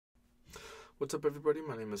What's up, everybody?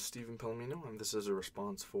 My name is Steven Palomino, and this is a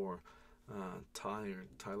response for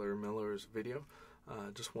Tyler Miller's video.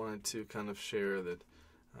 Just wanted to kind of share that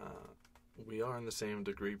we are in the same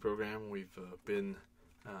degree program. We've been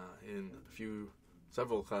in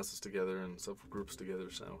several classes together and several groups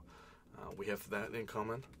together, so we have that in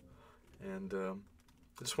common. And I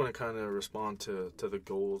just want to kind of respond to the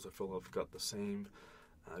goals. I feel I've got the same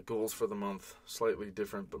goals for the month, slightly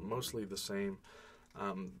different, but mostly the same.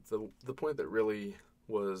 The point that really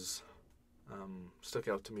was stuck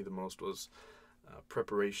out to me the most was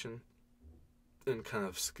preparation and kind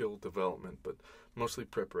of skill development, but mostly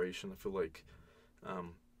preparation. I feel like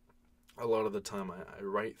a lot of the time I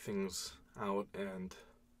write things out, and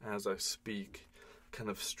as I speak, kind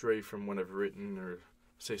of stray from what I've written or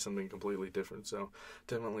say something completely different. So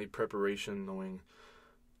definitely preparation, knowing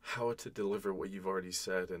how to deliver what you've already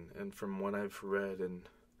said, and from what I've read and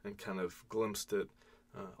kind of glimpsed it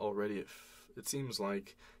already, it seems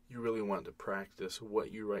like you really want to practice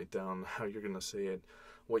what you write down, how you're going to say it,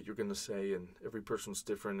 what you're going to say, and every person's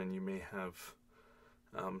different, and you may have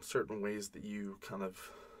certain ways that you kind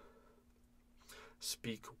of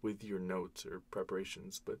speak with your notes or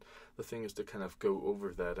preparations, but the thing is to kind of go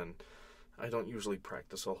over that, and I don't usually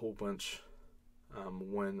practice a whole bunch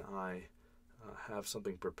when I have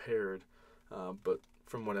something prepared, but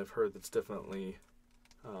from what I've heard, that's definitely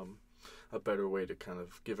a better way to kind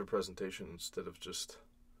of give a presentation instead of just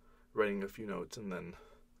writing a few notes and then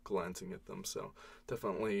glancing at them. So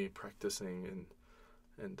definitely practicing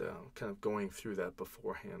and kind of going through that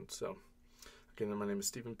beforehand. So again, my name is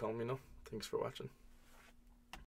Steven Palomino. Thanks for watching.